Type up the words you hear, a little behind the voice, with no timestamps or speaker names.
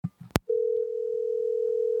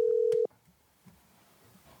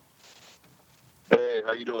Hey,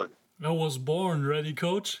 how you doing? I was born ready,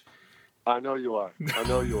 coach. I know you are. I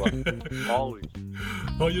know you are. Always.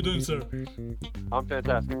 How you doing, sir? I'm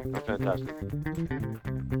fantastic. I'm fantastic.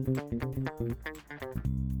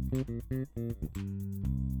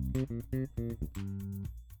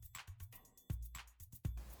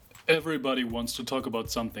 Everybody wants to talk about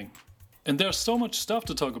something. And there's so much stuff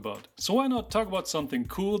to talk about. So why not talk about something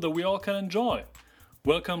cool that we all can enjoy?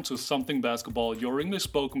 Welcome to Something Basketball, your English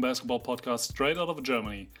spoken basketball podcast straight out of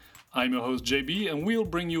Germany. I'm your host JB, and we'll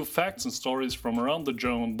bring you facts and stories from around the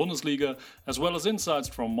German Bundesliga, as well as insights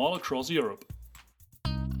from all across Europe.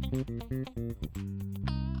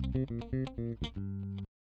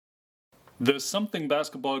 The Something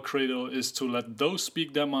Basketball credo is to let those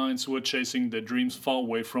speak their minds who are chasing their dreams far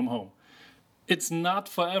away from home. It's not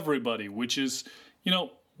for everybody, which is,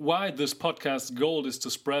 why this podcast's goal is to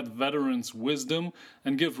spread veterans' wisdom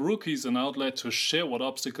and give rookies an outlet to share what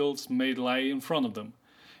obstacles may lie in front of them.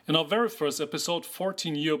 In our very first episode,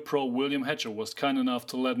 14-year pro William Hatcher was kind enough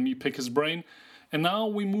to let me pick his brain, and now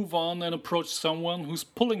we move on and approach someone who's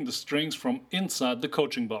pulling the strings from inside the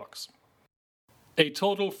coaching box. A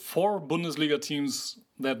total 4 Bundesliga teams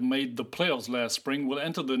that made the playoffs last spring will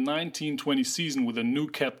enter the 1920 season with a new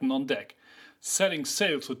captain on deck, setting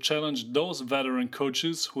sail to challenge those veteran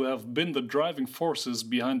coaches who have been the driving forces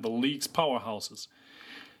behind the league's powerhouses.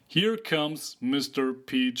 Here comes Mr.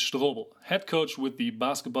 Pete Strobl, head coach with the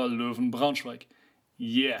Basketball Löwen Braunschweig.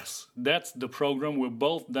 Yes, that's the program where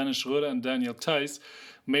both Dennis Schröder and Daniel Theiss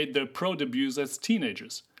made their pro debuts as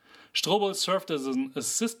teenagers. Strobl served as an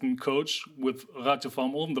assistant coach with Ratio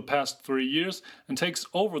Ulm the past 3 years and takes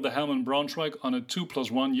over the helm in Braunschweig on a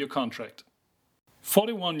 2+1 year contract.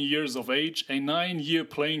 41 years of age, a 9-year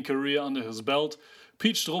playing career under his belt,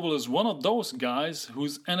 Pete Strobl is one of those guys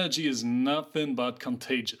whose energy is nothing but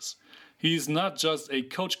contagious. He's not just a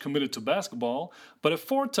coach committed to basketball, but a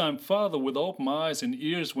 4-time father with open eyes and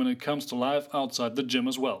ears when it comes to life outside the gym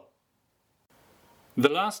as well. The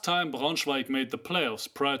last time Braunschweig made the playoffs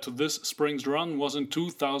prior to this spring's run was in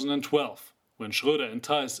 2012, when Schröder and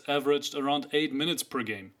Theiss averaged around 8 minutes per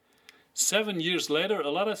game. 7 years later,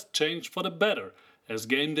 a lot has changed for the better, as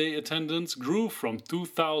game day attendance grew from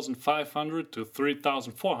 2,500 to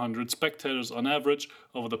 3,400 spectators on average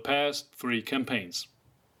over the past 3 campaigns.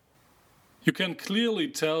 You can clearly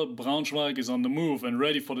tell Braunschweig is on the move and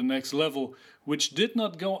ready for the next level, which did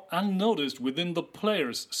not go unnoticed within the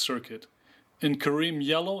players' circuit. In Kareem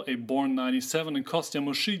Yellow, a born 97, and Kostya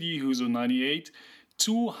Moshidi, who's a 98,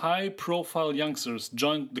 2 high-profile youngsters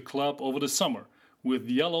joined the club over the summer, with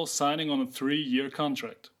Yellow signing on a 3-year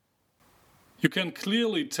contract. You can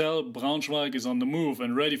clearly tell Braunschweig is on the move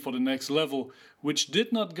and ready for the next level, which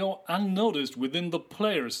did not go unnoticed within the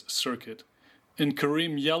players' circuit. In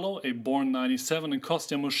Kareem Yellow, a born 97, and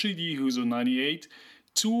Kostya Moshidi, who's a 98,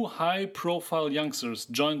 2 high-profile youngsters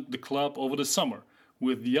joined the club over the summer,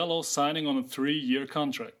 with Yellow signing on a 3-year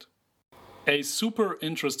contract. A super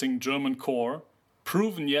interesting German core,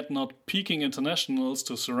 proven yet not peaking internationals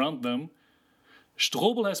to surround them,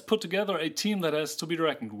 Strobl has put together a team that has to be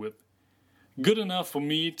reckoned with. Good enough for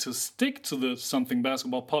me to stick to the Something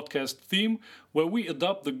Basketball podcast theme, where we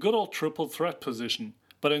adopt the good old triple threat position,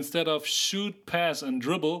 but instead of shoot, pass, and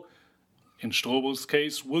dribble, in Strobl's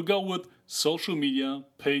case, we'll go with social media,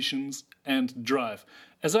 patience, and drive,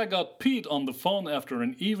 as I got Pete on the phone after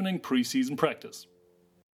an evening preseason practice.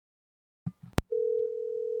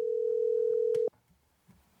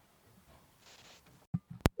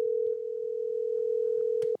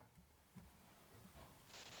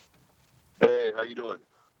 Hey, how you doing?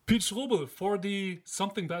 Pete Strobl, for the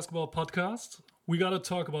Something Basketball podcast, we got to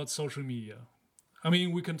talk about social media. I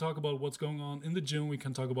mean, we can talk about what's going on in the gym. We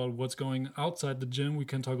can talk about what's going outside the gym. We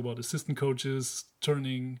can talk about assistant coaches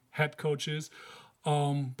turning head coaches.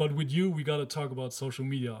 But with you, we got to talk about social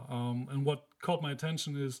media. And what caught my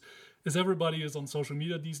attention is everybody is on social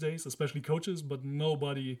media these days, especially coaches, but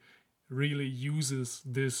nobody really uses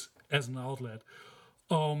this as an outlet.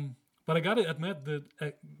 But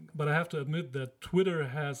I have to admit that Twitter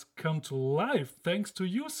has come to life thanks to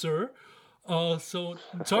you, sir. So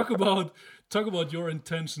talk about your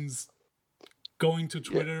intentions going to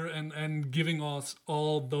Twitter and giving us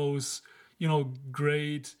all those,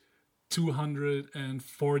 great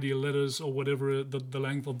 240 letters or whatever the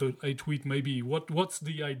length of a tweet may be. What's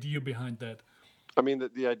the idea behind that? I mean,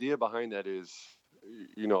 the idea behind that is,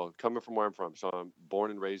 coming from where I'm from. So I'm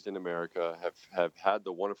born and raised in America, have had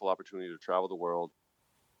the wonderful opportunity to travel the world,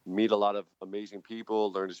 meet a lot of amazing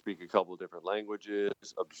people, learn to speak a couple of different languages,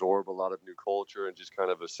 absorb a lot of new culture, and just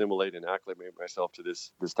kind of assimilate and acclimate myself to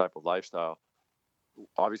this type of lifestyle.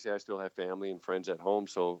 Obviously, I still have family and friends at home,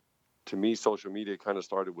 so to me, social media kind of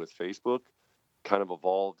started with Facebook, kind of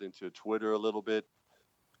evolved into Twitter a little bit.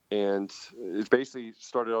 And it basically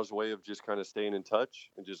started as a way of just kind of staying in touch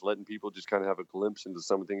and just letting people just kind of have a glimpse into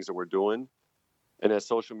some of the things that we're doing. And as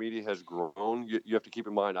social media has grown, you have to keep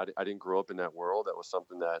in mind, I didn't grow up in that world. That was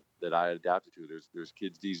something that I adapted to. There's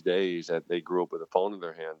kids these days that they grew up with a phone in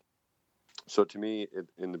their hand. So to me,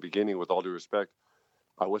 in the beginning, with all due respect,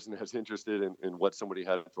 I wasn't as interested in what somebody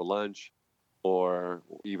had for lunch or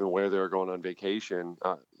even where they were going on vacation.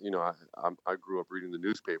 I grew up reading the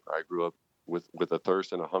newspaper. I grew up with a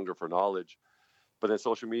thirst and a hunger for knowledge. But then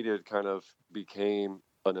social media kind of became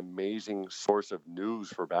an amazing source of news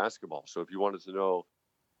for basketball. So if you wanted to know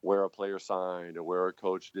where a player signed or where a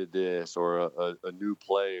coach did this or a new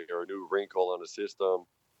play or a new wrinkle on a system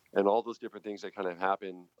and all those different things that kind of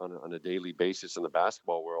happen on a daily basis in the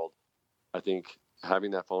basketball world, I think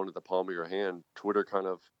having that phone at the palm of your hand, Twitter kind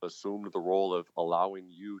of assumed the role of allowing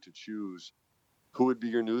you to choose who would be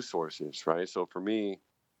your news sources, right? So for me,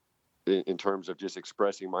 in terms of just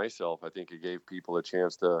expressing myself, I think it gave people a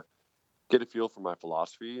chance to get a feel for my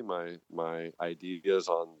philosophy, my ideas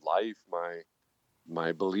on life,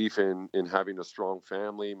 my belief in having a strong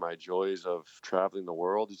family, my joys of traveling the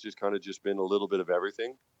world. It's just kind of just been a little bit of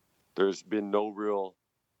everything. There's been no real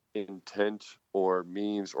intent or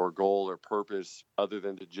means or goal or purpose other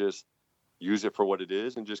than to just use it for what it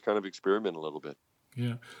is and just kind of experiment a little bit.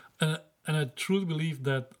 Yeah, and I truly believe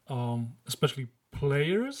that especially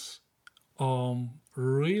players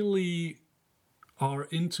really are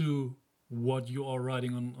into what you are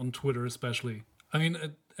writing on Twitter, especially. I mean,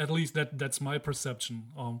 at least that's my perception.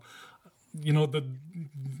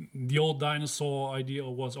 The old dinosaur idea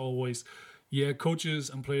was always, yeah, coaches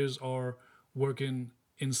and players are working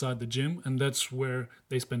inside the gym, and that's where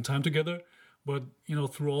they spend time together. But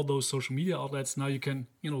through all those social media outlets, now you can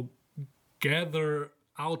gather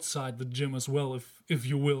outside the gym as well, if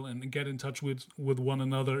you will, and get in touch with one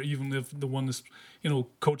another, even if the one is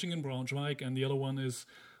coaching in Braunschweig and the other one is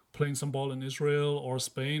playing some ball in Israel or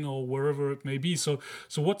Spain or wherever it may be. So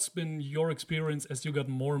what's been your experience as you got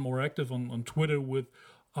more and more active on Twitter with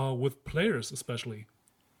players especially?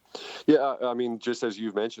 Yeah, I mean, just as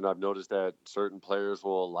you've mentioned, I've noticed that certain players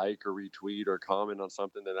will like or retweet or comment on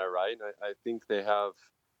something that I write, and I think they have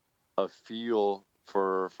a feel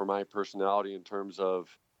for my personality in terms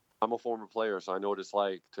of I'm a former player, so I know what it's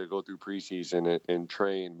like to go through preseason and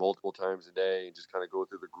train multiple times a day and just kind of go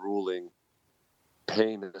through the grueling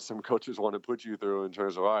pain that some coaches want to put you through in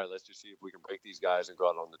terms of, all right, let's just see if we can break these guys and go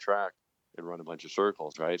out on the track and run a bunch of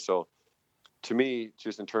circles, right? So to me,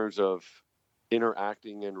 just in terms of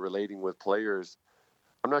interacting and relating with players,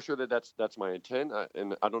 I'm not sure that that's my intent,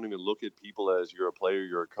 and I don't even look at people as you're a player,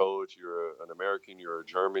 you're a coach, you're an American, you're a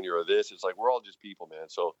German, you're a this. It's like we're all just people, man.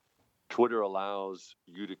 So Twitter allows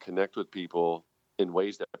you to connect with people in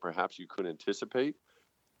ways that perhaps you couldn't anticipate,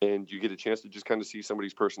 and you get a chance to just kind of see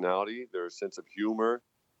somebody's personality, their sense of humor,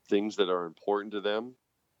 things that are important to them.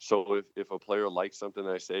 So if a player likes something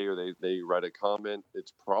I say or they write a comment,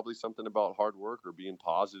 it's probably something about hard work or being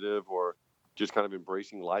positive or just kind of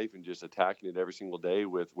embracing life and just attacking it every single day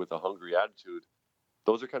with a hungry attitude.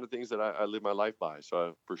 Those are kind of things that I live my life by.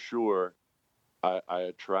 So for sure, I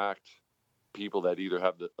attract people that either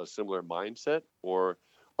have a similar mindset or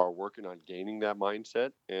are working on gaining that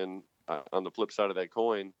mindset. And on the flip side of that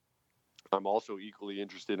coin, I'm also equally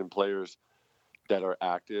interested in players that are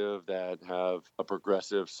active, that have a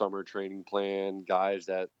progressive summer training plan, guys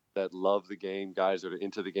that love the game, guys that are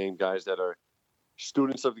into the game, guys that are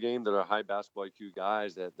students of the game, that are high basketball IQ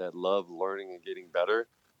guys that love learning and getting better.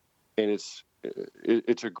 And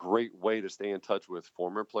it's a great way to stay in touch with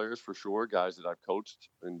former players for sure, guys that I've coached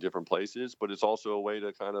in different places, but it's also a way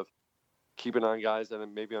to kind of keep an eye on guys that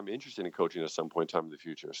maybe I'm interested in coaching at some point in time in the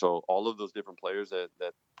future. So all of those different players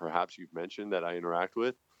that perhaps you've mentioned that I interact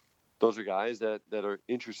with, those are guys that are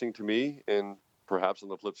interesting to me, and perhaps on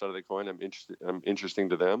the flip side of the coin, I'm interesting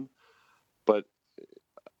to them. But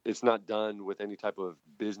it's not done with any type of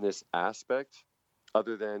business aspect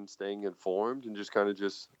other than staying informed and just kind of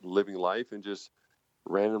just living life and just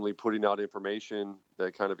randomly putting out information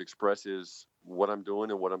that kind of expresses what I'm doing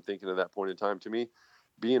and what I'm thinking at that point in time. To me,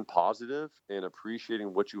 being positive and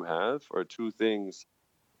appreciating what you have are two things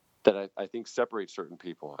that I think separate certain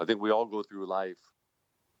people. I think we all go through life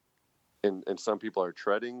and some people are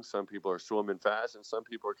treading, some people are swimming fast, and some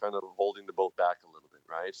people are kind of holding the boat back a little bit,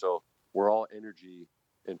 right? So we're all energy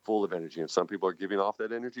and full of energy, and some people are giving off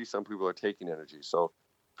that energy, some people are taking energy. So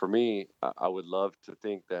for me, I would love to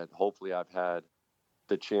think that hopefully I've had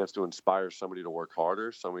the chance to inspire somebody to work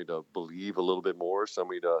harder, somebody to believe a little bit more,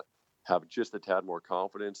 somebody to have just a tad more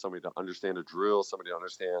confidence, somebody to understand a drill, somebody to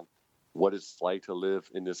understand what it's like to live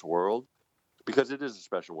in this world, because it is a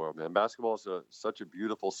special world, man. Basketball is such a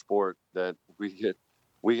beautiful sport that we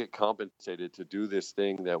get compensated to do this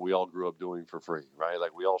thing that we all grew up doing for free, right?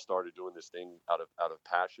 Like we all started doing this thing out of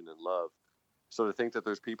passion and love. So to think that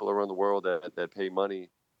there's people around the world that pay money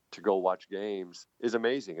to go watch games is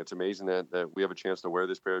amazing. It's amazing that we have a chance to wear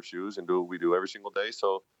this pair of shoes and do what we do every single day.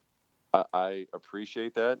 So I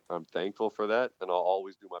appreciate that. I'm thankful for that. And I'll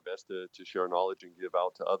always do my best to share knowledge and give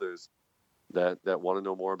out to others that want to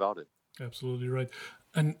know more about it. Absolutely right.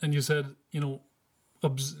 And you said, you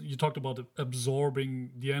talked about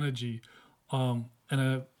absorbing the energy, and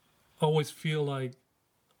I always feel like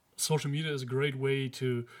social media is a great way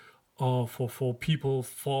to for people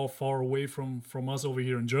far away from us over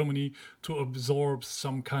here in Germany to absorb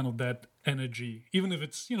some kind of that energy, even if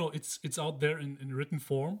it's it's out there in written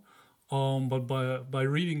form. But by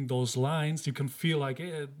reading those lines, you can feel like,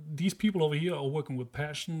 hey, these people over here are working with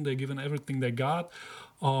passion. They're giving everything they got,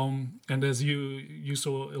 and as you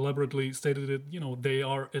so elaborately stated it, they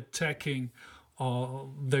are attacking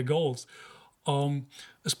their goals.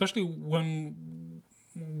 Especially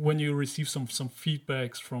when you receive some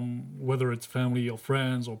feedbacks from whether it's family or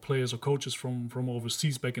friends or players or coaches from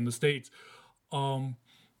overseas back in the States.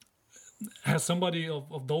 Has somebody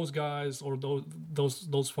of those guys or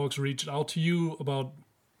those folks reached out to you about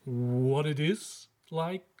what it is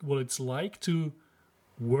like, what it's like to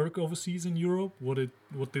work overseas in Europe, what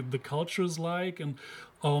the culture is like, and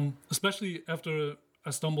especially after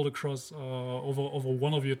I stumbled across over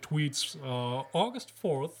one of your tweets, August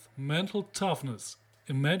 4th, mental toughness.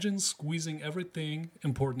 Imagine squeezing everything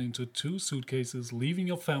important into 2 suitcases, leaving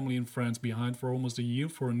your family and friends behind for almost a year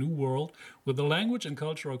for a new world where the language and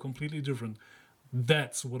culture are completely different.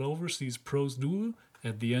 That's what overseas pros do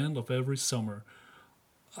at the end of every summer.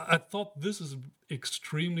 I thought this is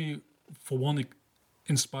extremely, for one,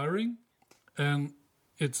 inspiring, and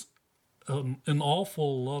it's an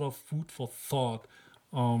awful lot of food for thought.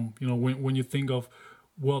 When you think of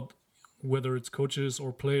what, whether it's coaches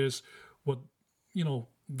or players, what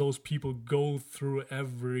those people go through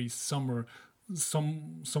every summer.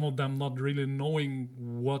 Some of them not really knowing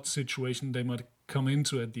what situation they might come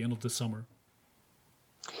into at the end of the summer.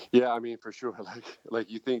 Yeah, I mean, for sure.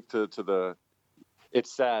 Like you think to the,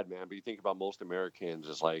 it's sad, man. But you think about most Americans,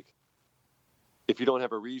 it's like if you don't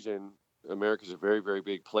have a reason, America's a very, very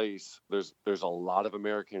big place. There's a lot of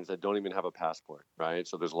Americans that don't even have a passport, right?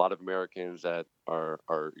 So there's a lot of Americans that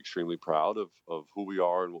are extremely proud of who we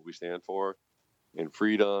are and what we stand for, and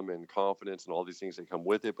freedom and confidence and all these things that come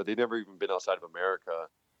with it. But they've never even been outside of America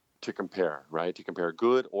to compare, right? To compare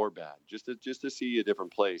good or bad, just to see a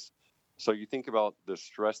different place. So you think about the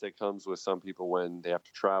stress that comes with some people when they have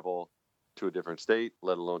to travel to a different state,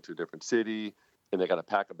 let alone to a different city, and they got to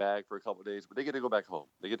pack a bag for a couple of days, but they get to go back home.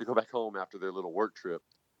 They get to go back home after their little work trip.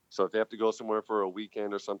 So if they have to go somewhere for a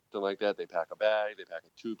weekend or something like that, they pack a bag, they pack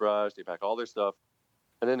a toothbrush, they pack all their stuff,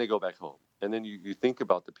 and then they go back home. And then you think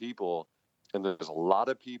about the people, and there's a lot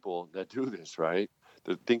of people that do this, right?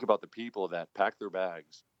 Think about the people that pack their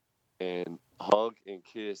bags and hug and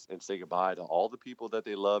kiss and say goodbye to all the people that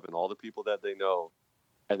they love and all the people that they know,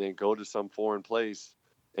 and then go to some foreign place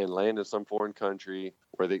and land in some foreign country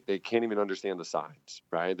where they can't even understand the signs,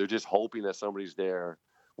 right? They're just hoping that somebody's there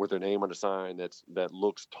with their name on a sign that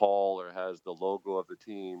looks tall or has the logo of the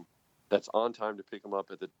team, that's on time to pick them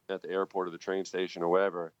up at the airport or the train station or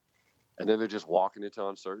wherever. And then they're just walking into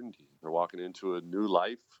uncertainty. They're walking into a new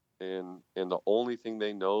life, and the only thing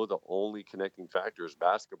they know, the only connecting factor is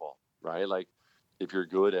basketball, right? Like if you're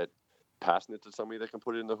good at passing it to somebody that can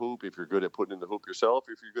put it in the hoop, if you're good at putting in the hoop yourself,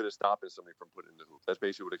 if you're good at stopping somebody from putting in the hoop. That's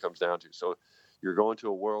basically what it comes down to. So you're going to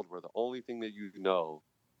a world where the only thing that you know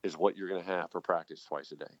is what you're going to have for practice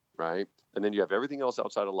twice a day, right? And then you have everything else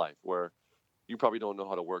outside of life where you probably don't know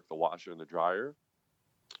how to work the washer and the dryer.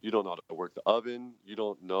 You don't know how to work the oven. You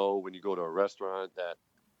don't know when you go to a restaurant that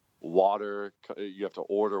water, you have to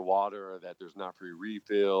order water, or that there's not free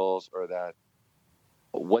refills, or that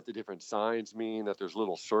what the different signs mean, that there's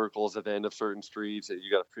little circles at the end of certain streets that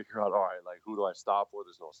you got to figure out, all right, like who do I stop for?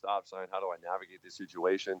 There's no stop sign. How do I navigate this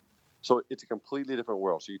situation? So it's a completely different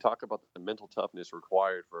world. So you talk about the mental toughness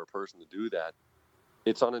required for a person to do that.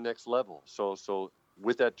 It's on the next level. So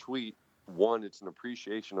with that tweet, one, it's an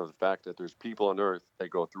appreciation of the fact that there's people on earth that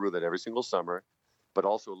go through that every single summer, but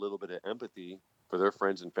also a little bit of empathy for their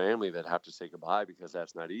friends and family that have to say goodbye because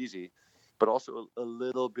that's not easy, but also a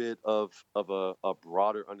little bit of a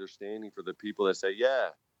broader understanding for the people that say, yeah,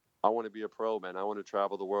 I want to be a pro, man. I want to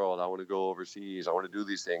travel the world. I want to go overseas. I want to do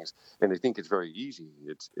these things. And they think it's very easy.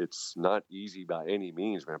 It's not easy by any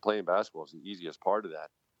means, man. Playing basketball is the easiest part of that.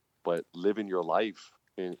 But living your life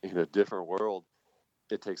in a different world,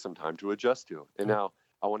 it takes some time to adjust to. And Yeah. now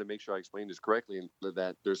I want to make sure I explain this correctly, and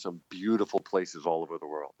that there's some beautiful places all over the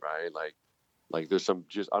world, right? Like there's some,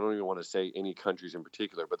 just, I don't even want to say any countries in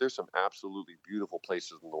particular, but there's some absolutely beautiful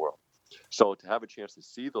places in the world. So to have a chance to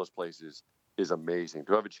see those places is amazing.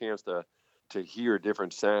 To have a chance to hear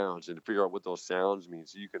different sounds and to figure out what those sounds mean,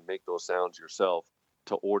 so you can make those sounds yourself,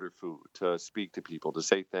 to order food, to speak to people, to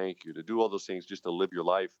say thank you, to do all those things, just to live your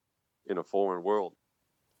life in a foreign world.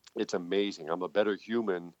 It's amazing. I'm a better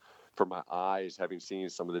human for my eyes having seen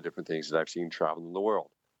some of the different things that I've seen traveling in the world.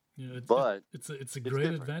 Yeah, But it's a it's great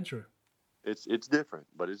different. adventure. It's different,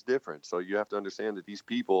 but it's different. So you have to understand that these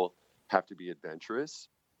people have to be adventurous.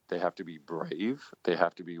 They have to be brave. They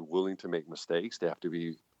have to be willing to make mistakes. They have to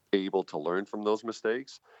be able to learn from those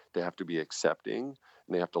mistakes. They have to be accepting,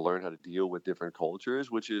 and they have to learn how to deal with different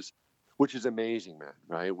cultures, which is amazing, man,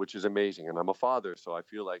 right? Which is amazing. And I'm a father, so I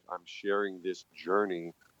feel like I'm sharing this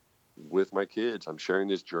journey with my kids. I'm sharing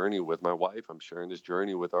this journey with my wife. I'm sharing this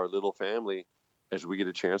journey with our little family as we get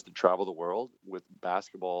a chance to travel the world with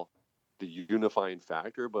basketball, the unifying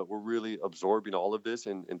factor. But we're really absorbing all of this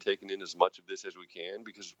and taking in as much of this as we can,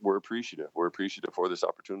 because we're appreciative. We're appreciative for this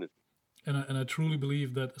opportunity. And I truly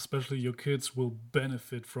believe that especially your kids will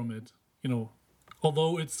benefit from it. You know,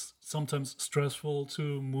 although it's sometimes stressful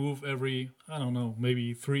to move every, I don't know,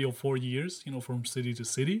 maybe 3 or 4 years, from city to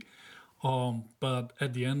city. But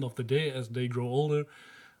at the end of the day, as they grow older,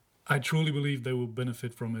 I truly believe they will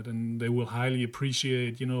benefit from it, and they will highly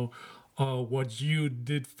appreciate, what you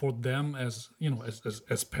did for them as,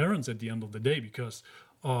 as parents at the end of the day, because,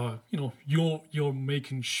 you're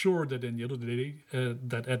making sure that in the end of the day,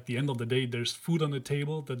 that at the end of the day, there's food on the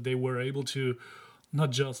table, that they were able to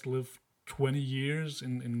not just live 20 years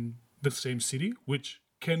in the same city, which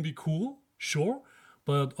can be cool, sure,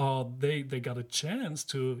 but they got a chance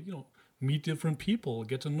to, meet different people,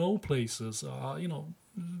 get to know places,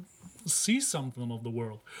 see something of the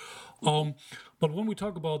world. Um, but when we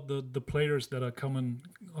talk about the players that are coming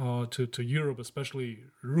to Europe, especially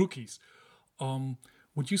rookies, um,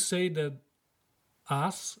 would you say that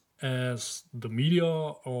us as the media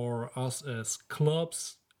or us as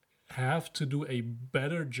clubs have to do a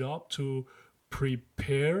better job to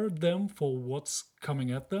prepare them for what's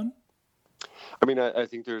coming at them? I mean, I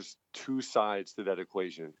think there's two sides to that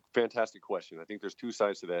equation. Fantastic question. I think there's two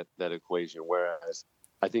sides to that equation. Whereas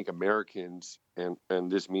I think Americans, and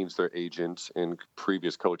this means their agents and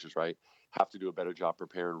previous coaches, right, have to do a better job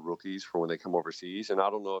preparing rookies for when they come overseas. And I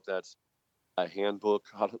don't know if that's a handbook.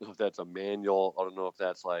 I don't know if that's a manual. I don't know if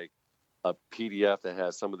that's like a PDF that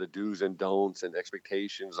has some of the do's and don'ts and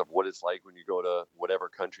expectations of what it's like when you go to whatever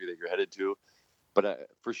country that you're headed to. But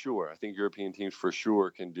for sure, I think European teams for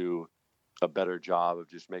sure can do a better job of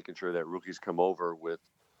just making sure that rookies come over with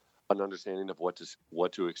an understanding of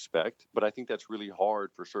what to expect. But I think that's really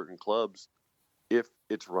hard for certain clubs if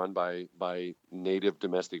it's run by native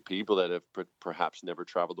domestic people that have perhaps never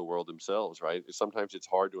traveled the world themselves, right? Sometimes it's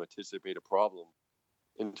hard to anticipate a problem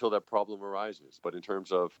until that problem arises. But in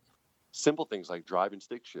terms of simple things like drive and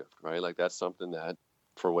stick shift, right? Like that's something that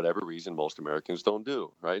for whatever reason most Americans don't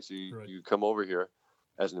do, right? So you, Right. you come over here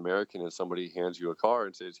as an American and somebody hands you a car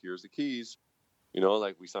and says, "Here's the keys."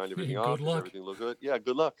 Like we signed everything Good off. Does luck. everything look good? Yeah,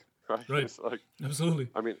 good luck, right? Right. It's like, Absolutely.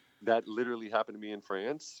 I mean, that literally happened to me in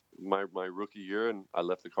France my rookie year, and I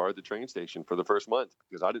left the car at the train station for the first month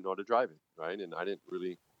because I didn't know how to drive it, right? And I didn't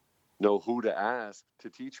really know who to ask to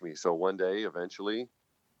teach me. So one day, eventually,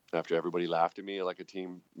 after everybody laughed at me at like a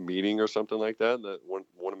team meeting or something like that,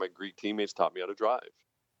 one of my Greek teammates taught me how to drive.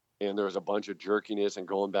 And there was a bunch of jerkiness and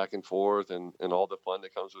going back and forth and all the fun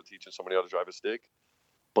that comes with teaching somebody how to drive a stick.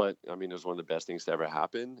 But I mean, it was one of the best things to ever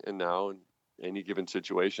happen. And now in any given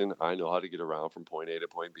situation, I know how to get around from point A to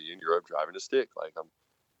point B in Europe driving a stick. Like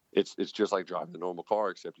it's just like driving a normal car,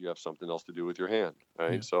 except you have something else to do with your hand, Yeah.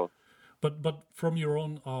 right? So But from your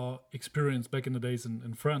own experience back in the days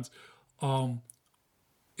in France, um,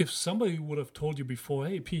 if somebody would have told you before,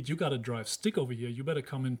 "Hey, Pete, you got to drive stick over here. You better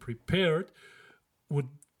come in prepared," would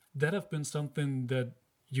that have been something that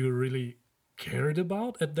you really cared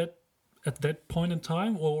about at that point in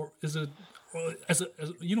time, or is it as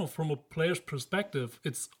from a player's perspective,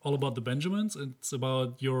 it's all about the Benjamins, it's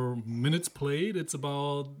about your minutes played, it's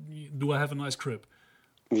about do I have a nice crib?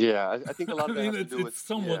 yeah, I think a lot I of that mean, has to it's do with, it's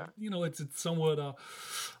somewhat yeah. it's somewhat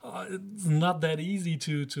it's not that easy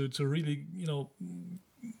to really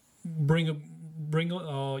bring a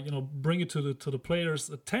bring it to the players'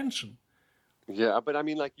 attention. Yeah, but I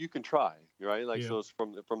mean, like you can try, right? Like Yeah, so, it's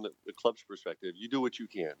from the club's perspective, you do what you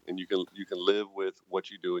can, and you can live with what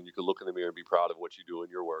you do, and you can look in the mirror and be proud of what you do in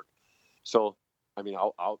your work. So I mean,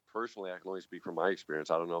 I'll personally, I can only speak from my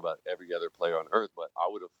experience. I don't know about every other player on earth, but I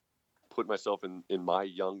would have put myself in my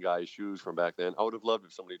young guy's shoes from back then. I would have loved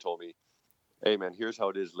if somebody told me, hey, man, here's how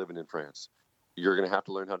it is living in France. You're going to have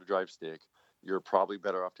to learn how to drive stick. You're probably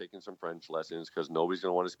better off taking some French lessons because nobody's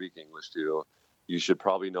going to want to speak English to you. You should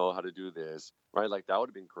probably know how to do this, right? Like, that would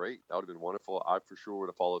have been great. That would have been wonderful. I for sure would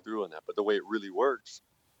have followed through on that. But the way it really works,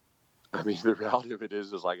 I mean, the reality of it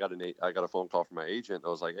is I got a phone call from my agent. I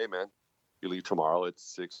was like, hey, man, you leave tomorrow at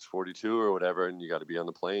 6:42 or whatever, and you got to be on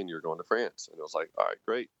the plane. You're going to France. And I was like, all right,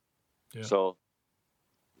 great. Yeah. So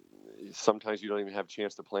sometimes you don't even have a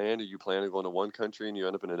chance to plan, or you plan on going to one country and you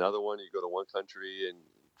end up in another one. You go to one country and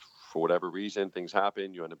for whatever reason things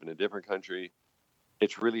happen, you end up in a different country.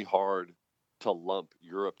 It's really hard to lump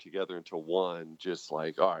Europe together into one, just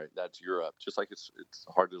like, all right, that's Europe. Just like it's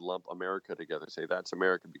hard to lump America together, say that's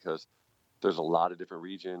America, because there's a lot of different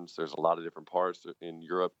regions, there's a lot of different parts in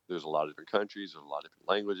Europe, there's a lot of different countries, there's a lot of different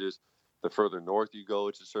languages. The further north you go,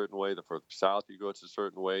 it's a certain way. The further south you go, it's a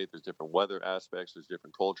certain way. There's different weather aspects. There's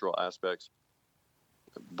different cultural aspects.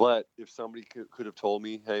 But if somebody could have told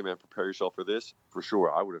me, hey, man, prepare yourself for this, for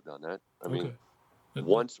sure, I would have done that. I mean,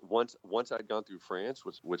 once I'd gone through France,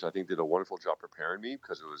 which I think did a wonderful job preparing me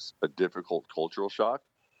because it was a difficult cultural shock.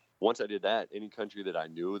 Once I did that, any country that I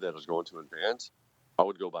knew that I was going to advance, I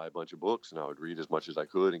would go buy a bunch of books and I would read as much as I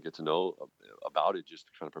could and get to know about it just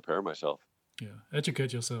to kind of prepare myself. Yeah,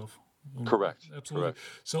 educate yourself. Correct. Absolutely. Correct.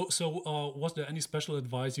 So, was there any special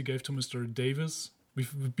advice you gave to Mr. Davis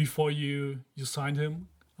before you signed him,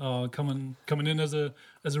 coming in as a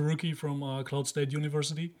rookie from Cloud State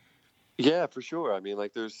University? Yeah, for sure. I mean,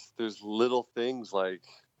 like there's little things like,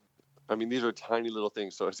 I mean, these are tiny little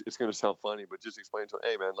things, so it's going to sound funny, but just explain to him,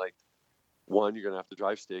 hey, man, like, one, you're going to have to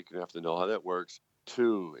drive stick. You're going to have to know how that works.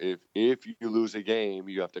 Two, if you lose a game,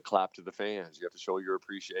 you have to clap to the fans. You have to show your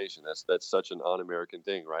appreciation. That's such an un-American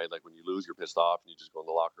thing, right? Like when you lose, you're pissed off and you just go in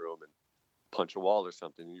the locker room and punch a wall or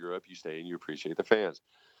something. In Europe, you stay and you appreciate the fans.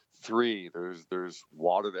 Three, there's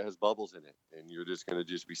water that has bubbles in it, and you're just going to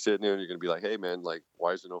just be sitting there and you're going to be like, hey, man, like,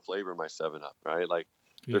 why is there no flavor in my 7-Up, right? Like,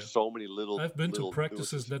 there's so many little. I've been little to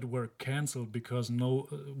practices that were canceled because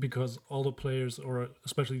all the players, or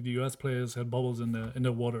especially the US players, had bubbles in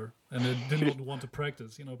the water, and they did not want to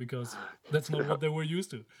practice, because that's not what they were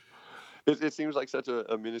used to. It seems like such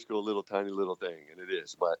a minuscule little tiny little thing, and it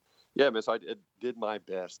is. But yeah, man, so I did my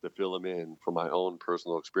best to fill him in from my own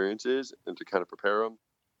personal experiences and to kind of prepare him.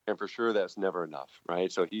 And for sure, that's never enough,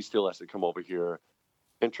 right? So he still has to come over here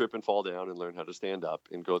and trip and fall down and learn how to stand up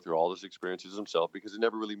and go through all those experiences himself, because it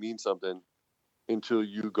never really means something until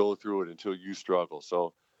you go through it, until you struggle.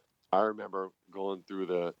 So I remember going through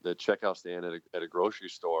the checkout stand at a grocery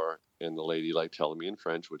store, and the lady like telling me in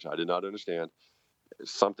French, which I did not understand,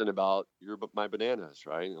 something about my bananas,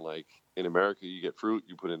 right? And like in America, you get fruit,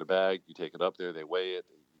 you put it in a bag, you take it up there, they weigh it,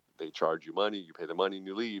 they charge you money, you pay the money and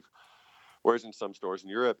you leave. Whereas in some stores in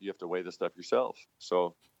Europe, you have to weigh the stuff yourself.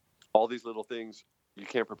 So all these little things, you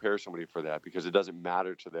can't prepare somebody for that because it doesn't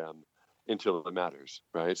matter to them until it matters,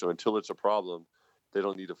 right? So until it's a problem, they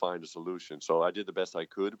don't need to find a solution. So I did the best I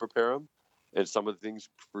could to prepare him. And some of the things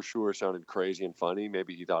for sure sounded crazy and funny.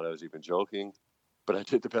 Maybe he thought I was even joking, but I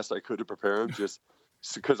did the best I could to prepare him just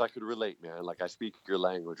because I could relate, man. Like, I speak your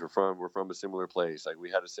language. We're from a similar place. Like, we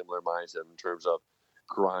had a similar mindset in terms of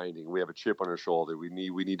grinding. We have a chip on our shoulder. We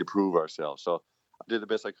need to prove ourselves. So I did the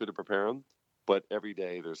best I could to prepare him. But every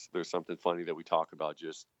day there's something funny that we talk about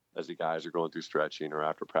just as the guys are going through stretching or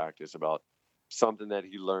after practice about something that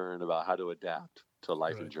he learned about how to adapt to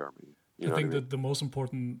life in Germany. I think that the most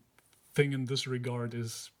important thing in this regard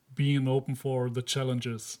is being open for the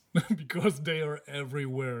challenges because they are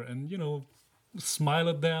everywhere, and smile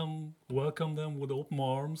at them, welcome them with open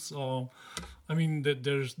arms. I mean,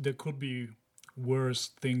 there could be worse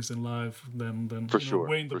things in life than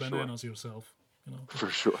weighing the bananas yourself. For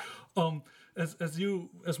sure. As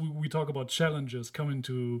we talk about challenges coming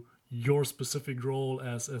to your specific role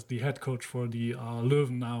as the head coach for the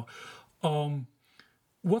Löwen now,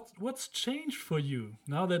 what's changed for you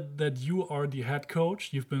now that you are the head coach?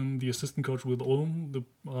 You've been the assistant coach with Ulm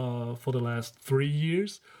for the last 3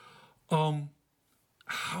 years.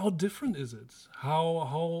 How different is it?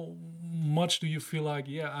 How much do you feel like,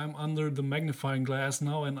 I'm under the magnifying glass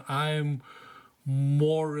now and I'm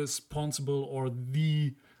more responsible, or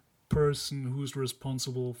the person who's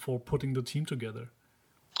responsible for putting the team together?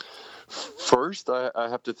 First, I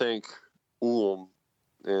have to thank Ulm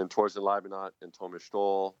and Torsten Leibniz and Thomas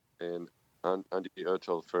Stoll and Andy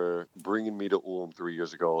Oertel for bringing me to Ulm 3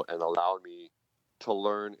 years ago and allowing me to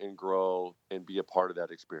learn and grow and be a part of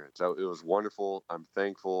that experience. It was wonderful. I'm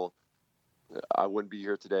thankful. I wouldn't be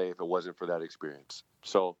here today if it wasn't for that experience.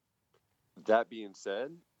 So that being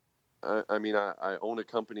said, I own a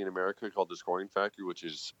company in America called the Scoring Factory, which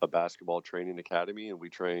is a basketball training academy, and we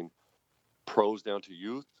train pros down to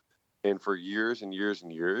youth. And for years and years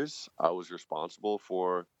and years, I was responsible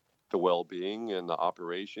for the well-being and the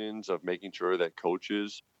operations of making sure that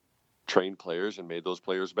coaches trained players and made those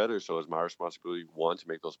players better. So it's my responsibility, one, to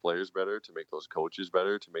make those players better, to make those coaches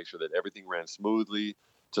better, to make sure that everything ran smoothly,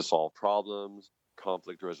 to solve problems,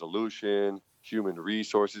 conflict resolution, human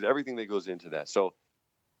resources, everything that goes into that. So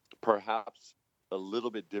perhaps a little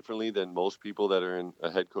bit differently than most people that are in a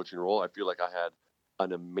head coaching role, I feel like I had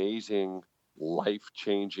an amazing,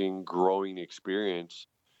 life-changing, growing experience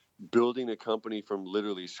building a company from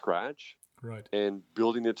literally scratch. Right. And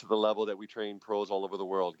building it to the level that we train pros all over the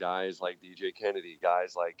world, guys like DJ Kennedy,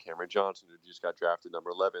 guys like Cameron Johnson, who just got drafted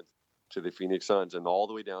number 11th to the Phoenix Suns, and all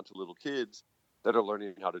the way down to little kids that are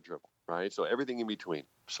learning how to dribble, right? So everything in between.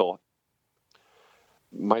 So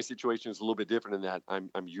my situation is a little bit different in that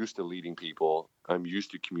I'm used to leading people. I'm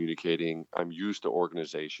used to communicating. I'm used to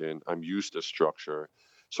organization. I'm used to structure.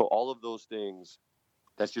 So all of those things,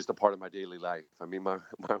 that's just a part of my daily life. I mean, my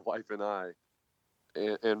wife and I,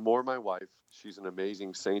 and more my wife, she's an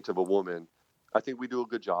amazing saint of a woman. I think we do a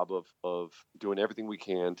good job of doing everything we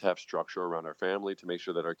can to have structure around our family, to make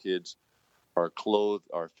sure that our kids are clothed,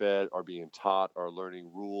 are fed, are being taught, are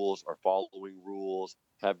learning rules, are following rules,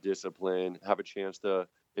 have discipline, have a chance to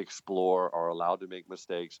explore, are allowed to make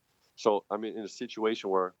mistakes. So I'm in a situation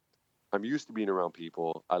where I'm used to being around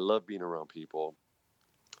people. I love being around people.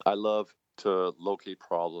 I love to locate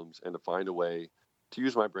problems and to find a way to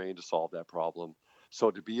use my brain to solve that problem. So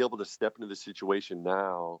to be able to step into the situation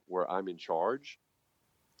now where I'm in charge,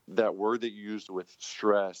 that word that you used with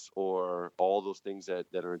stress or all those things that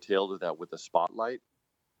are entailed with that with the spotlight,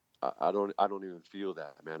 I don't even feel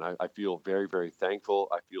that, man. I feel very, very thankful.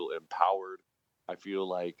 I feel empowered. I feel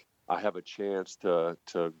like I have a chance to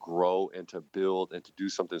grow and to build and to do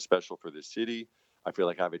something special for this city. I feel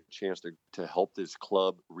like I have a chance to help this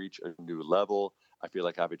club reach a new level. I feel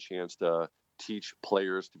like I have a chance to teach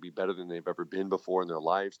players to be better than they've ever been before in their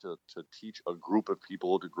lives, to teach a group of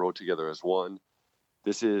people to grow together as one.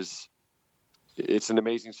 This is it's an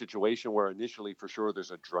amazing situation where initially for sure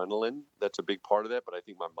there's adrenaline that's a big part of that, but I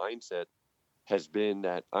think my mindset has been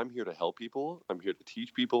that I'm here to help people, I'm here to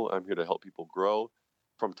teach people, I'm here to help people grow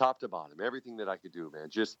from top to bottom, everything that I could do, man.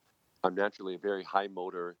 Just I'm naturally a very high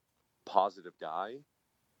motor positive guy,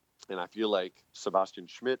 and I feel like Sebastian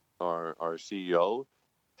Schmidt, our CEO,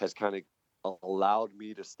 has kind of allowed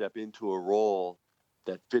me to step into a role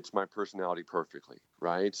that fits my personality perfectly,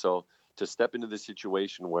 right? So to step into this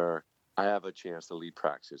situation where I have a chance to lead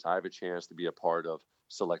practices, I have a chance to be a part of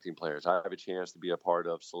selecting players, I have a chance to be a part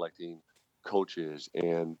of selecting coaches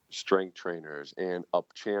and strength trainers, and a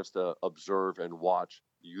chance to observe and watch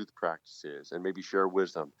youth practices and maybe share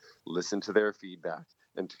wisdom, listen to their feedback,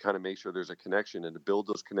 and to kind of make sure there's a connection and to build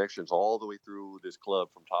those connections all the way through this club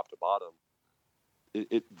from top to bottom.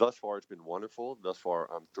 It thus far it's been wonderful. Thus far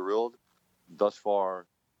I'm thrilled. Thus far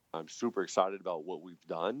I'm super excited about what we've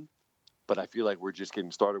done. But I feel like we're just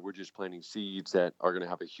getting started. We're just planting seeds that are going to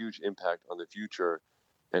have a huge impact on the future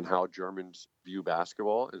and how Germans view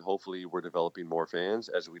basketball. And hopefully we're developing more fans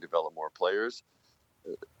as we develop more players.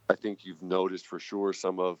 I think you've noticed for sure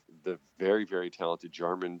some of the very, very talented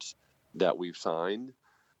Germans that we've signed.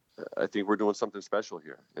 I think we're doing something special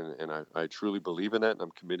here. And I truly believe in that. And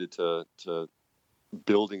I'm committed to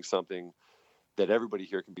building something that everybody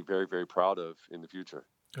here can be very, very proud of in the future.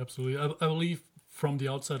 Absolutely. I believe from the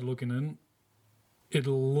outside looking in, it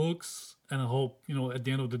looks, and I hope, at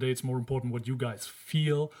the end of the day, it's more important what you guys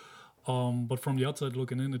feel. But from the outside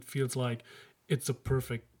looking in, it feels like it's a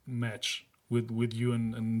perfect match with you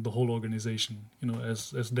and the whole organization.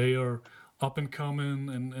 As they are up and coming,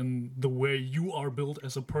 and the way you are built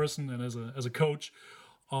as a person and as a coach.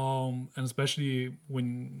 And especially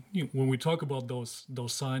when we talk about those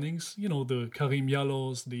signings, the Karim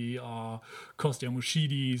Yalos, the Kostya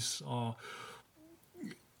Mushidis.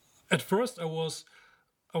 At first, I was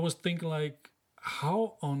thinking like,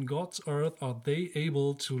 how on God's earth are they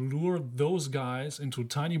able to lure those guys into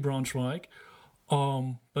tiny Braunschweig?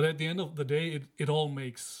 But at the end of the day, it all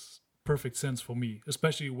makes perfect sense for me,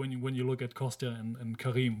 especially when you look at Kostya and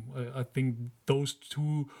Karim. I think those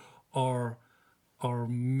two are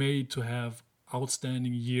made to have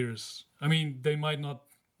outstanding years. I mean, they might not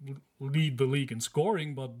lead the league in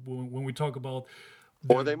scoring, but when we talk about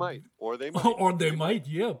Or they might. or they might,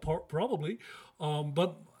 yeah, probably.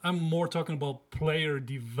 But I'm more talking about player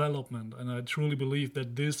development, and I truly believe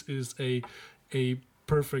that this is a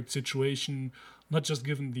perfect situation, not just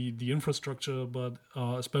given the infrastructure, but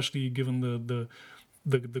especially given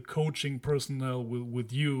the coaching personnel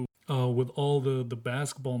with you, with all the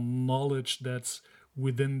basketball knowledge that's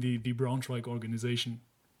within the Braunschweig organization.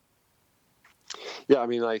 Yeah, I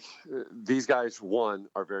mean, like these guys, one,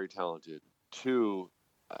 are very talented. Two,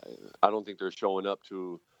 I don't think they're showing up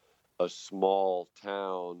to a small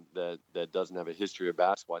town that doesn't have a history of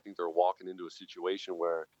basketball. I think they're walking into a situation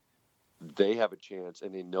where they have a chance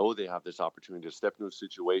and they know they have this opportunity to step into a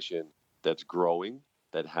situation that's growing,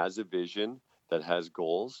 that has a vision, that has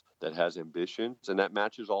goals, that has ambitions, and that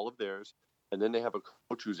matches all of theirs. And then they have a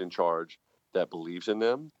coach who's in charge that believes in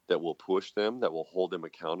them, that will push them, that will hold them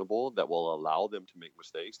accountable, that will allow them to make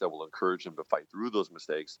mistakes, that will encourage them to fight through those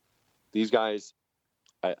mistakes. These guys,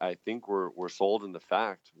 I think we're sold in the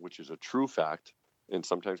fact, which is a true fact. And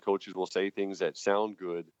sometimes coaches will say things that sound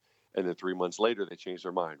good, and then 3 months later they change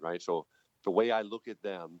their mind, right? So the way I look at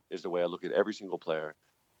them is the way I look at every single player.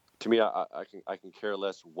 To me, I can care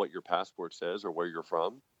less what your passport says or where you're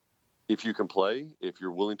from. If you can play, if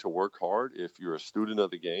you're willing to work hard, if you're a student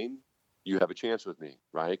of the game, you have a chance with me,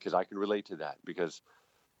 right? Because I can relate to that, because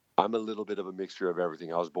I'm a little bit of a mixture of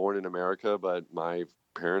everything. I was born in America, but my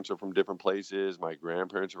parents are from different places. My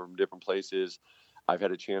grandparents are from different places. I've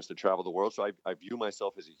had a chance to travel the world. So I view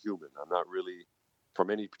myself as a human. I'm not really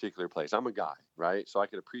from any particular place. I'm a guy, right? So I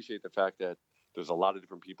can appreciate the fact that there's a lot of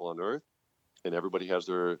different people on earth, and everybody has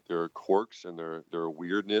their quirks and their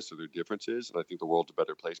weirdness or their differences. And I think the world's a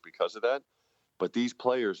better place because of that. But these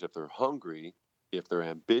players, if they're hungry, if they're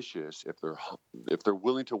ambitious, if they're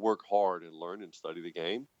willing to work hard and learn and study the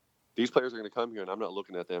game, these players are going to come here, and I'm not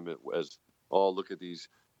looking at them as, oh, look at these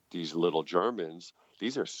little Germans.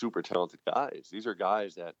 These are super talented guys. These are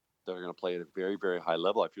guys that are going to play at a very, very high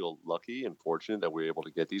level. I feel lucky and fortunate that we're able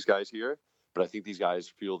to get these guys here. But I think these guys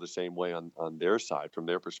feel the same way on their side, from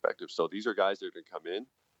their perspective. So these are guys that are going to come in,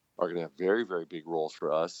 are going to have very, very big roles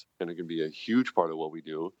for us, and are going to be a huge part of what we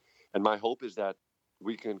do. And my hope is that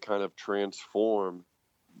we can kind of transform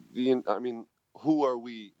who are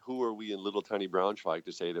we in little tiny Braunschweig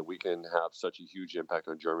to say that we can have such a huge impact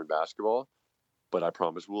on German basketball? But I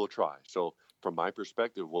promise we'll try. So from my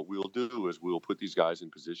perspective, what we'll do is we'll put these guys in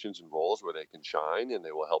positions and roles where they can shine, and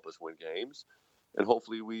they will help us win games. And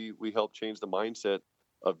hopefully we help change the mindset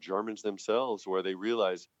of Germans themselves, where they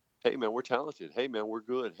realize, hey, man, we're talented. Hey, man, we're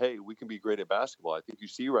good. Hey, we can be great at basketball. I think you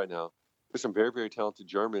see right now, there's some very, very talented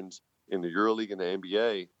Germans in the EuroLeague and the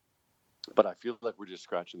NBA, but I feel like we're just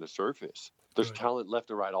scratching the surface. There's talent left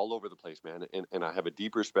and right all over the place, man. And I have a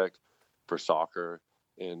deep respect for soccer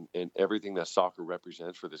and everything that soccer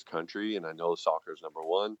represents for this country. And I know soccer is number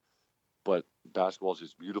one, but basketball is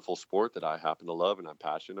this beautiful sport that I happen to love and I'm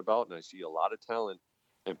passionate about. And I see a lot of talent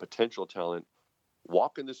and potential talent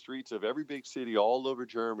walking the streets of every big city all over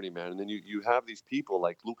Germany, man. And then you have these people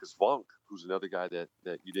like Lucas Vonk, who's another guy that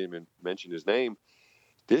you didn't even mention his name.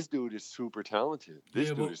 This dude is super talented.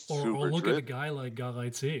 This dude is super or look driven. at a guy like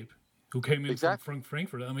Garay Zeb, who came in from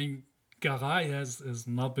Frankfurt. I mean, Garay has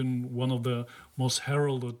not been one of the most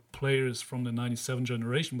heralded players from the 97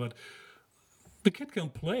 generation, but the kid can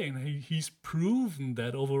play, and he's proven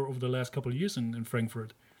that over the last couple of years in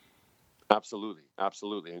Frankfurt. Absolutely.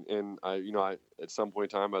 And I at some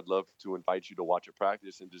point in time, I'd love to invite you to watch a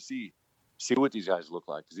practice and to see what these guys look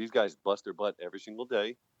like. Because these guys bust their butt every single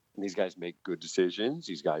day. And these guys make good decisions.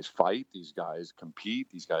 These guys fight. These guys compete.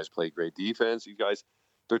 These guys play great defense. These guys,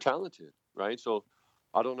 they're talented, right? So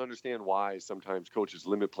I don't understand why sometimes coaches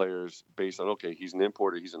limit players based on, okay, he's an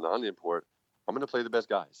import or he's a non-import. I'm going to play the best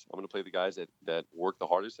guys. I'm going to play the guys that work the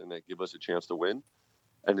hardest and that give us a chance to win.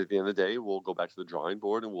 And at the end of the day, we'll go back to the drawing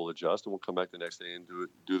board and we'll adjust and we'll come back the next day and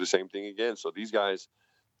do the same thing again. So these guys,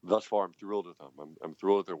 thus far, I'm thrilled with them. I'm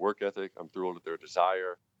thrilled with their work ethic. I'm thrilled with their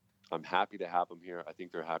desire. I'm happy to have them here. I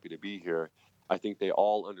think they're happy to be here. I think they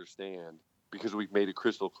all understand, because we've made it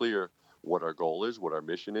crystal clear what our goal is, what our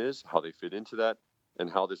mission is, how they fit into that, and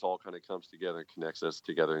how this all kind of comes together and connects us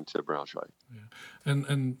together into Braunschweig. Yeah.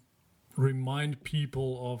 And remind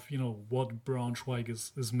people of what Braunschweig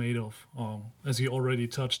is made of. As you already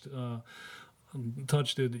touched it.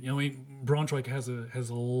 I mean, Braunschweig has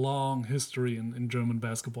a long history in German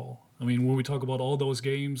basketball. I mean, when we talk about all those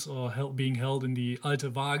games being held in the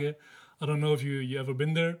Alte Waage, I don't know if you ever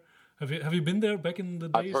been there. Have you been there back in the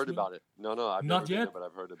days? I've heard about it. No, I've not never yet. Been there, but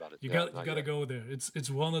I've heard about it. You got to go there. It's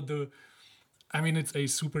one of the. I mean, it's a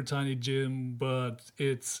super tiny gym, but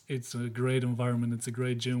it's a great environment. It's a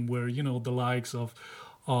great gym where the likes of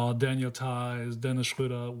Daniel Theis, Dennis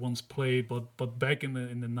Schröder once played, but back in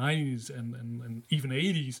the 90s and even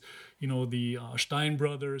 80s, the Stein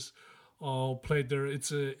brothers, played there.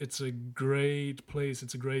 It's a great place.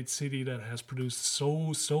 It's a great city that has produced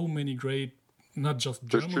so many great, not just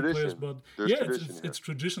There's German players, tradition. but There's yeah, tradition here. it's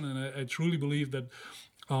tradition, and I truly believe that,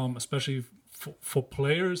 especially for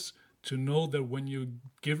players, to know that when you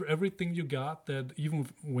give everything you got, that even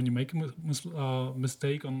when you make a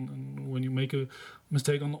mistake when you make a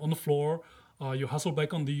mistake on the floor, you hustle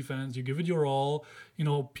back on defense, you give it your all.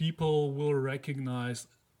 People will recognize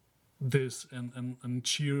this and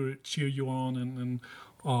cheer you on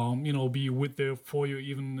and be with there for you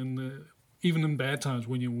even in bad times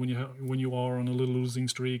when you are on a little losing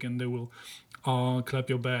streak, and they will clap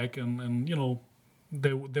your back and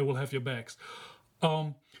they will have your backs.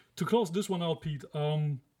 To close this one out, Pete,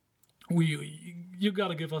 you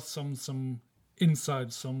gotta give us some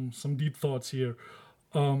insights, some deep thoughts here,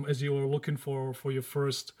 as you are looking for your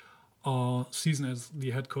first season as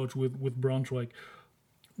the head coach with Braunschweig.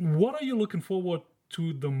 What are you looking forward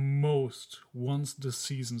to the most once the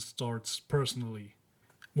season starts? Personally,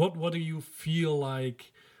 what do you feel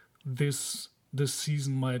like this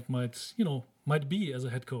season might be as a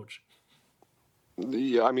head coach?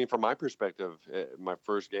 Yeah, I mean, from my perspective, my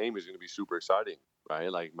first game is going to be super exciting,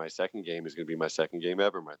 right? Like my second game is going to be my second game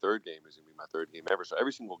ever. My third game is going to be my third game ever. So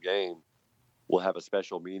every single game will have a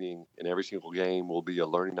special meaning, and every single game will be a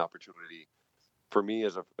learning opportunity for me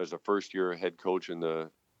as a first year head coach in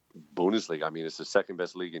the Bundesliga. I mean, it's the second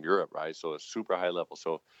best league in Europe, right? So it's super high level.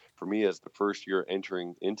 So for me, as the first year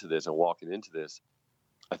entering into this and walking into this,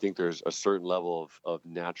 I think there's a certain level of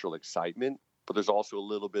natural excitement, but there's also a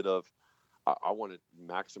little bit of I want to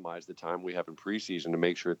maximize the time we have in preseason to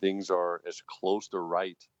make sure things are as close to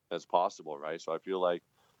right as possible, right? So I feel like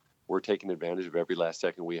we're taking advantage of every last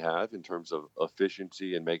second we have in terms of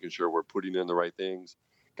efficiency and making sure we're putting in the right things.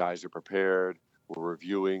 Guys are prepared, we're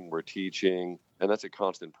reviewing, we're teaching, and that's a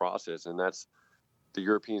constant process. And that's the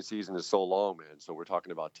European season is so long, man. So we're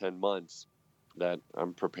talking about 10 months that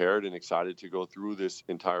I'm prepared and excited to go through this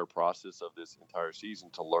entire process of this entire season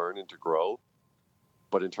to learn and to grow.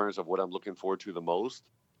 But in terms of what I'm looking forward to the most,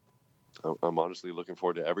 I'm honestly looking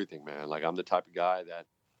forward to everything, man. Like I'm the type of guy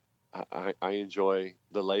that I enjoy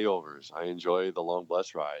the layovers. I enjoy the long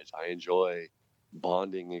bus rides. I enjoy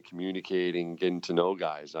bonding and communicating, getting to know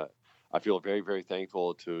guys. I feel very, very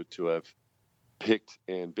thankful to have picked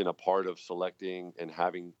and been a part of selecting and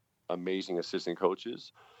having amazing assistant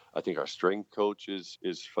coaches. I think our strength coach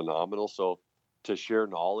is phenomenal. So to share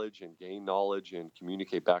knowledge and gain knowledge and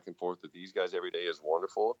communicate back and forth with these guys every day is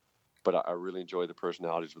wonderful. But I really enjoy the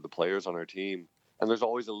personalities of the players on our team. And there's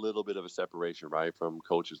always a little bit of a separation, right, from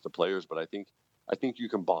coaches to players. But I think you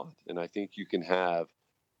can bond, and I think you can have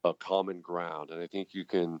a common ground, and I think you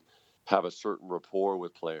can have a certain rapport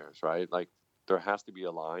with players, right? Like there has to be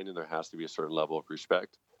a line, and there has to be a certain level of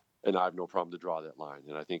respect. And I have no problem to draw that line.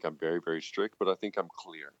 And I think I'm very, very strict, but I think I'm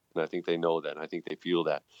clear. And I think they know that. And I think they feel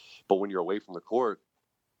that. But when you're away from the court,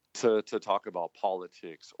 to talk about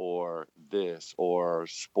politics or this or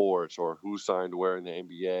sports or who signed where in the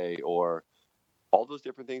NBA or all those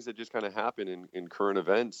different things that just kind of happen in current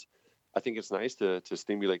events, I think it's nice to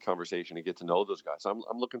stimulate conversation and get to know those guys. So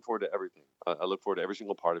I'm looking forward to everything. I look forward to every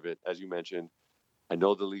single part of it. As you mentioned, I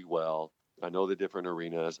know the league well. I know the different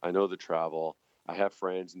arenas. I know the travel. I have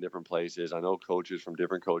friends in different places. I know coaches from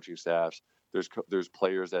different coaching staffs. There's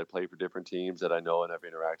players that play for different teams that I know and have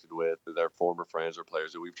interacted with. They're former friends or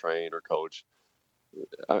players that we've trained or coached.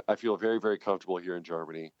 I feel very, very comfortable here in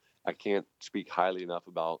Germany. I can't speak highly enough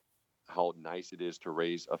about how nice it is to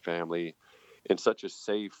raise a family in such a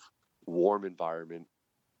safe, warm environment.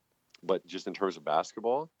 But just in terms of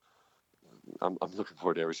basketball, I'm looking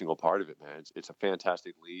forward to every single part of it, man. It's a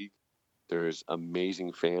fantastic league. There's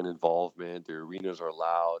amazing fan involvement. The arenas are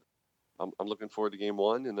loud. I'm looking forward to game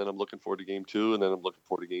one, and then I'm looking forward to game two, and then I'm looking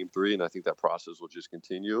forward to game three. And I think that process will just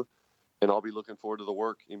continue. And I'll be looking forward to the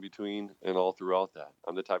work in between and all throughout that.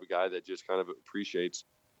 I'm the type of guy that just kind of appreciates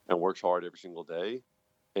and works hard every single day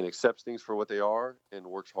and accepts things for what they are and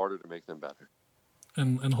works harder to make them better.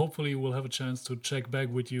 And hopefully we'll have a chance to check back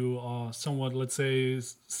with you somewhat, let's say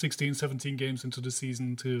 16, 17 games into the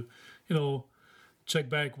season to, check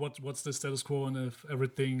back what's the status quo and if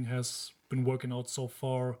everything has been working out so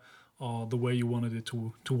far the way you wanted it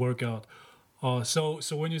to work out. So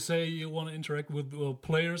when you say you want to interact with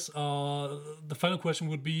players, the final question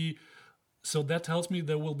would be, so that tells me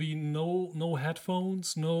there will be no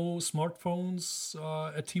headphones, no smartphones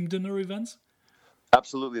at team dinner events?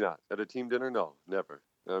 Absolutely not. At a team dinner, no, never.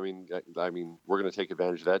 I mean, we're going to take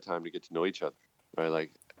advantage of that time to get to know each other, right?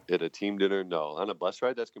 Like at a team dinner, no. On a bus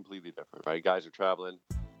ride, that's completely different, right? Guys are traveling.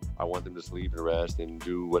 I want them to sleep and rest and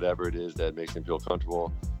do whatever it is that makes them feel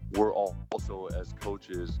comfortable. We're also, as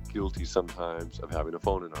coaches, guilty sometimes of having a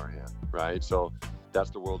phone in our hand, right? So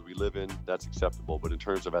that's the world we live in. That's acceptable. But in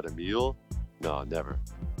terms of at a meal, no, never.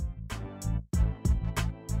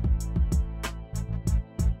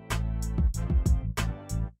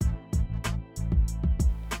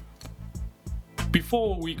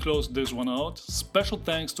 Before we close this one out, special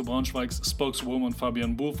thanks to Braunschweig's spokeswoman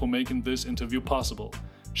Fabienne Buhl for making this interview possible.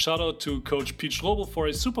 Shout out to Coach Pete Strobl for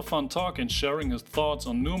a super fun talk and sharing his thoughts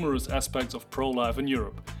on numerous aspects of pro life in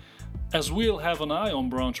Europe. As we'll have an eye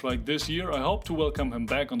on Braunschweig this year, I hope to welcome him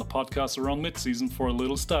back on the podcast around mid-season for a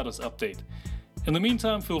little status update. In the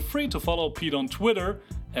meantime, feel free to follow Pete on Twitter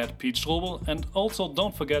 @PeteStrobl, and also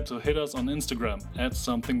don't forget to hit us on Instagram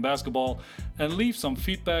 @SomethingBasketball and leave some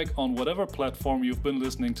feedback on whatever platform you've been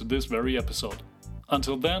listening to this very episode.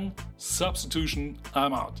 Until then, substitution,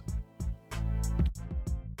 I'm out.